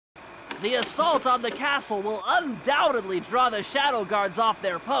The assault on the castle will undoubtedly draw the Shadow Guards off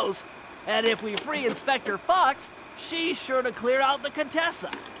their post, and if we free Inspector Fox, she's sure to clear out the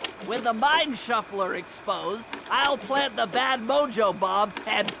Contessa. With the Mind Shuffler exposed, I'll plant the bad mojo bomb,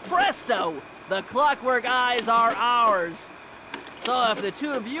 and presto! The Clockwerk eyes are ours. So if the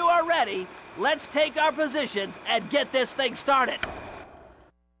two of you are ready, let's take our positions and get this thing started.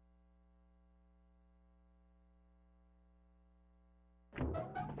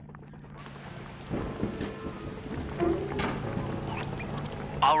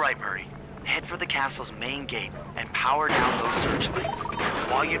 All right, Murray. Head for the castle's main gate and power down those searchlights.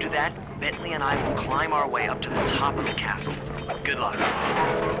 While you do that, Bentley and I will climb our way up to the top of the castle. Good luck.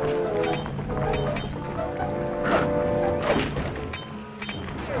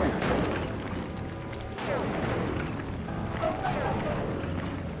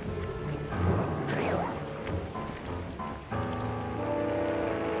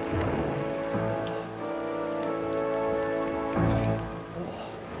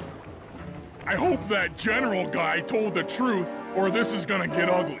 I hope that general guy told the truth, or this is gonna get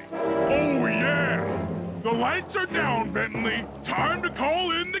ugly. Oh, yeah! The lights are down, Bentley. Time to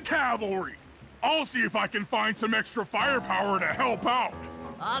call in the cavalry. I'll see if I can find some extra firepower to help out.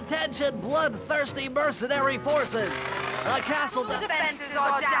 Attention, bloodthirsty mercenary forces! The castle defenses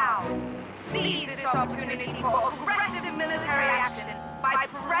are down. Seize this opportunity for aggressive military action by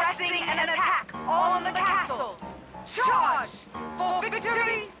pressing an attack on the castle. Charge! For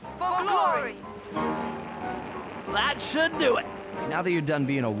victory, for glory! That should do it. Now that you're done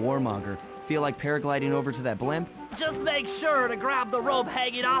being a warmonger, feel like paragliding over to that blimp? Just make sure to grab the rope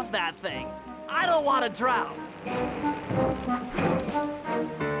hanging off that thing. I don't want to drown.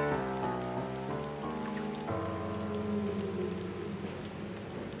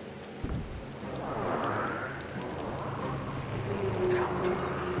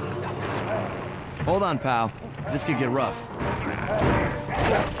 Hold on, pal. This could get rough.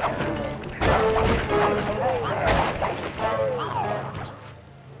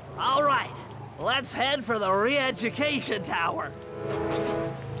 All right, let's head for the re-education tower.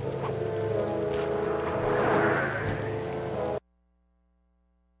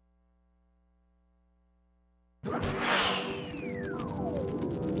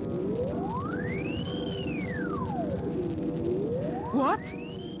 What?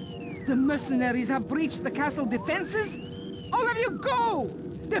 The mercenaries have breached the castle defenses? All of you go!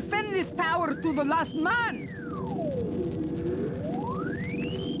 Defend this tower to the last man!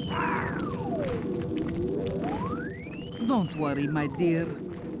 Don't worry, my dear.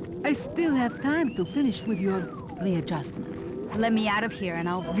 I still have time to finish with your readjustment. Let me out of here and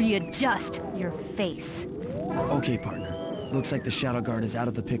I'll readjust your face. Okay, partner. Looks like the Shadow Guard is out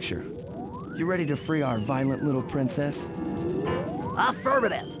of the picture. You ready to free our violent little princess?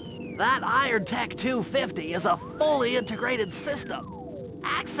 Affirmative. That Iron Tech 250 is a fully integrated system.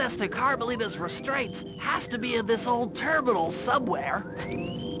 Access to Carmalita's restraints has to be in this old terminal somewhere.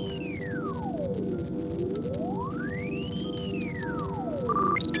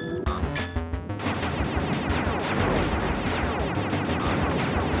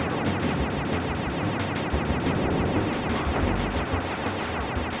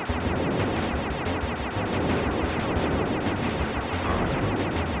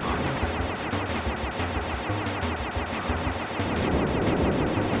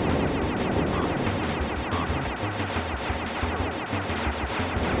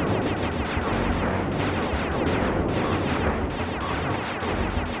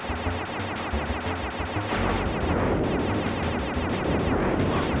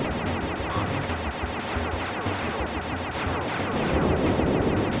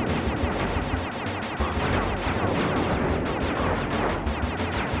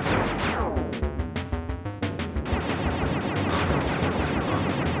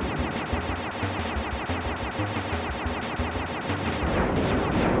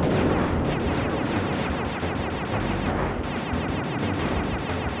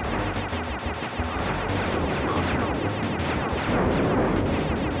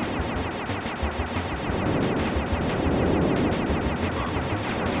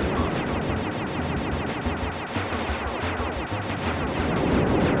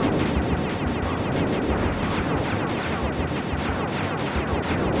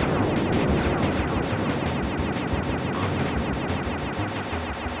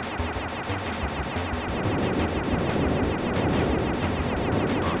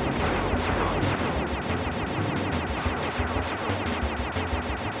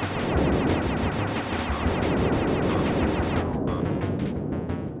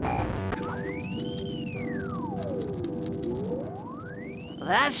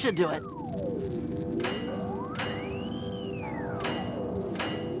 should do it.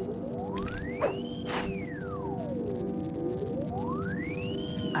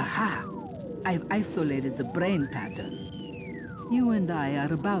 Aha! I've isolated the brain pattern. You and I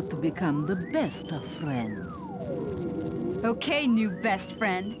are about to become the best of friends. Okay, new best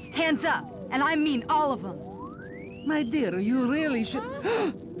friend. Hands up, and I mean all of them. My dear, you really should...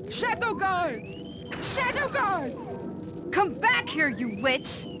 Shadow Guard! Shadow Guard! Come back here, you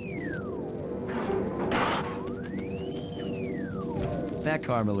witch! That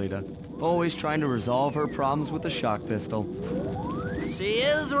Carmalita. Always trying to resolve her problems with the shock pistol. She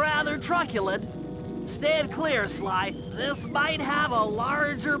is rather truculent. Stand clear, Sly. This might have a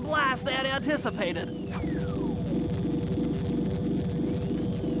larger blast than anticipated.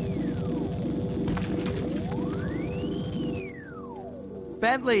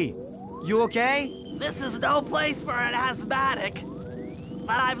 Bentley, you okay? This is no place for an asthmatic.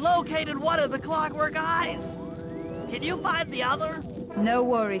 But I've located one of the Clockwerk eyes. Can you find the other? No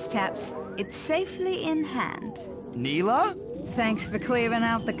worries, chaps. It's safely in hand. Neela? Thanks for clearing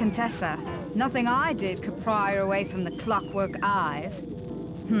out the Contessa. Nothing I did could pry her away from the Clockwerk eyes.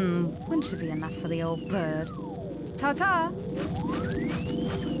 One should be enough for the old bird. Ta-ta!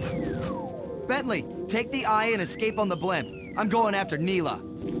 Bentley, take the eye and escape on the blimp. I'm going after Neela.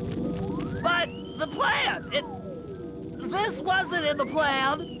 But the plan! This wasn't in the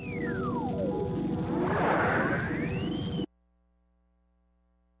plan!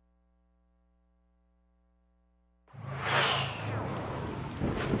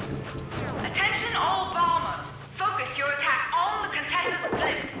 Attention all bombers! Focus your attack on the Contessa's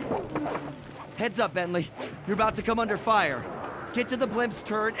blimp. Heads up, Bentley. You're about to come under fire. Get to the blimp's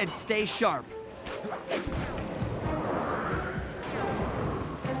turret and stay sharp.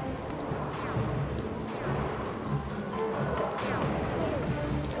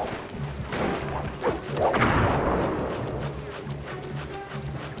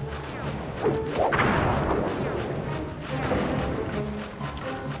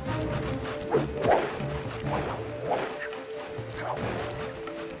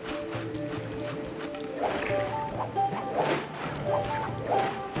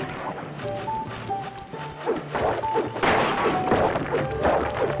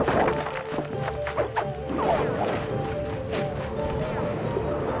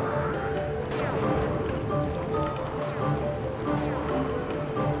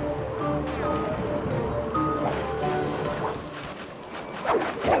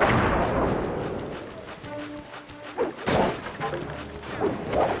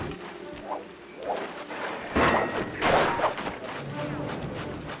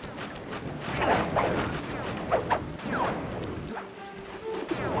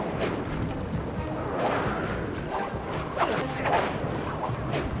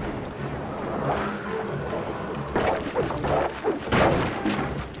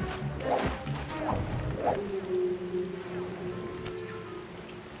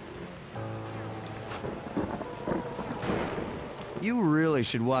 You really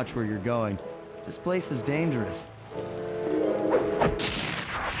should watch where you're going. This place is dangerous.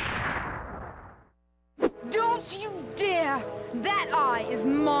 Don't you dare! That eye is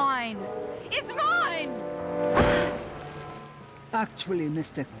mine! It's mine! Actually,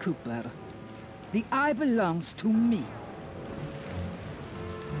 Mr. Cooper, the eye belongs to me.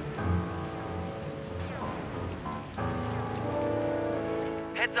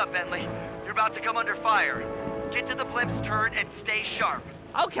 Heads up, Bentley. You're about to come under fire. Get to the blimp's turret and stay sharp.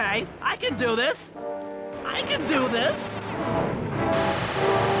 Okay, I can do this. I can do this.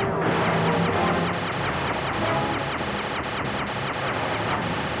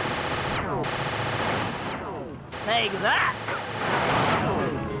 Take that.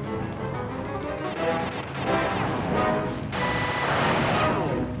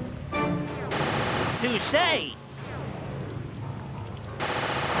 Touché.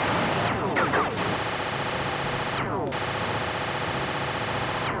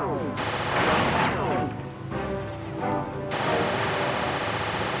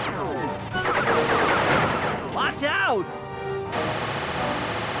 Watch out!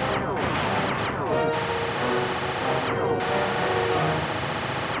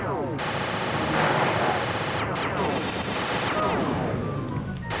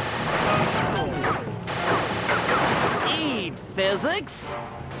 Eat physics!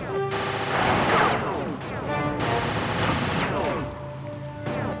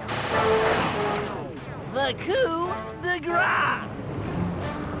 The coup de grace!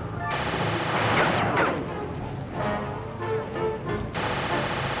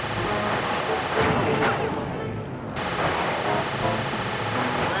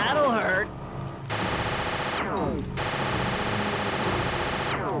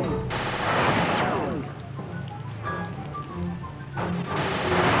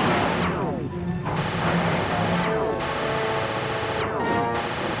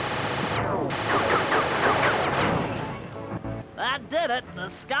 did it. The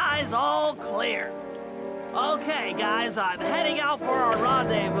sky's all clear. Okay, guys, I'm heading out for our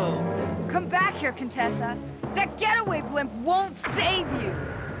rendezvous. Come back here, Contessa. That getaway blimp won't save you.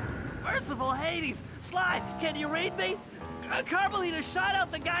 Merciful Hades! Sly, can you read me? Carmalita shot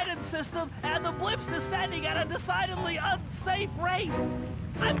out the guidance system, and the blimp's descending at a decidedly unsafe rate.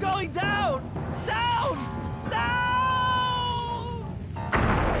 I'm going down! Down! Down!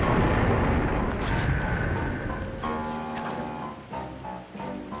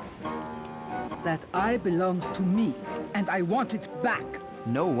 That eye belongs to me, and I want it back.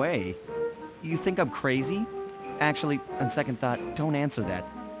 No way. You think I'm crazy? Actually, on second thought, don't answer that.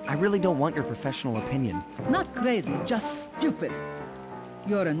 I really don't want your professional opinion. Not crazy, just stupid.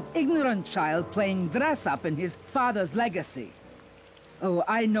 You're an ignorant child playing dress-up in his father's legacy. Oh,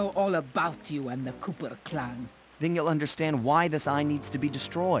 I know all about you and the Cooper clan. Then you'll understand why this eye needs to be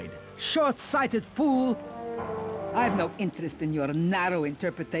destroyed. Short-sighted fool! I've no interest in your narrow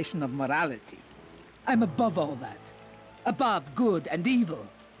interpretation of morality. I'm above all that. Above good and evil.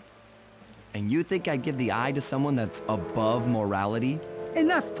 And you think I'd give the eye to someone that's above morality?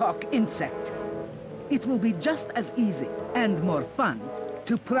 Enough talk, insect. It will be just as easy and more fun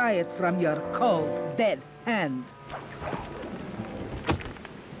to pry it from your cold, dead hand.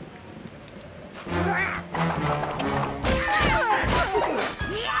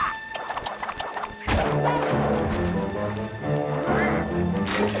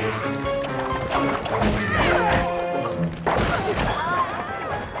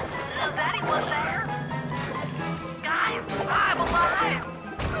 Is anyone there? Guys, I'm alive!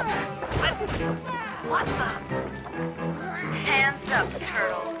 What the? Hands up,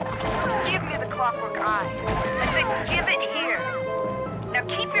 turtle. Give me the clockwork eye. I said give it here. Now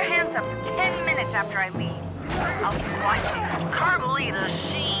keep your hands up for 10 minutes after I leave. I'll keep watching. Carmalita,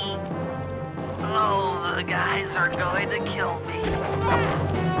 she... Oh, the guys are going to kill me.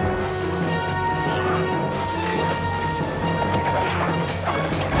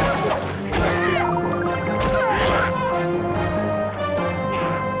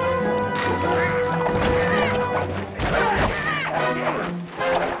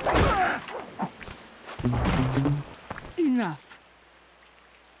 Enough.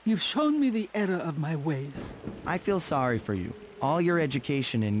 You've shown me the error of my ways. I feel sorry for you. All your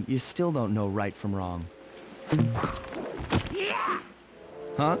education and you still don't know right from wrong.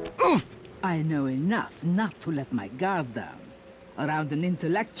 Huh? Oof! I know enough not to let my guard down around an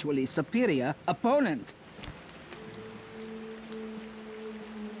intellectually superior opponent.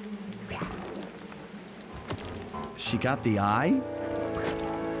 She got the eye?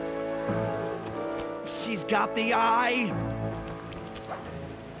 She's got the eye!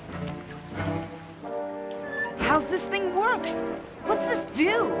 How's this thing work? What's this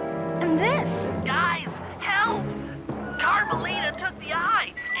do? And this? Guys, help! Carmalita took the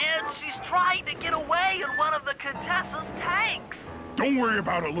eye, and she's trying to get away in one of the Contessa's tanks. Don't worry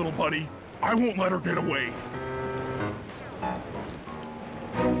about it, little buddy. I won't let her get away.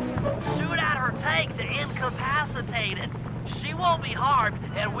 Shoot at her tank to incapacitate it. She won't be harmed,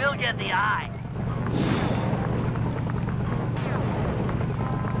 and we'll get the eye.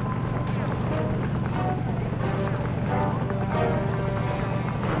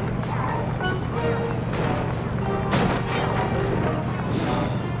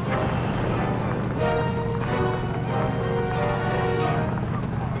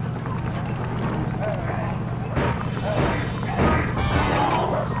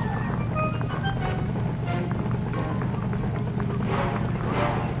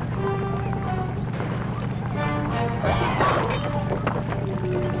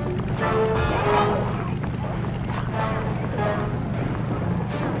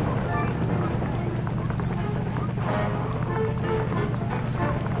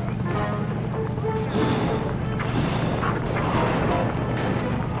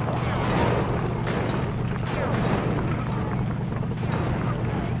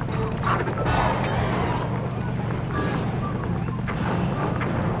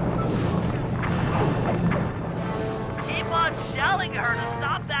 Telling her to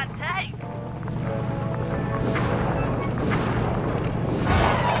stop that tank.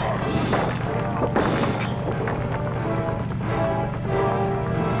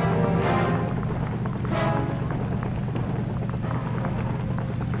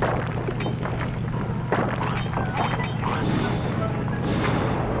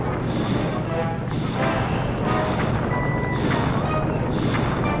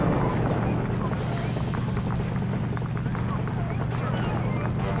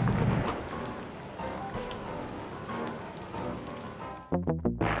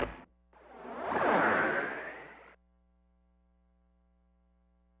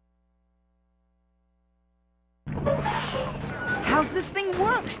 How's this thing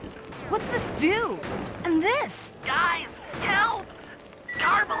work? What's this do? And this? Guys, help!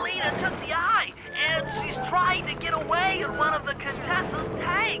 Carmalita took the eye, and she's trying to get away in one of the Contessa's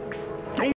tanks.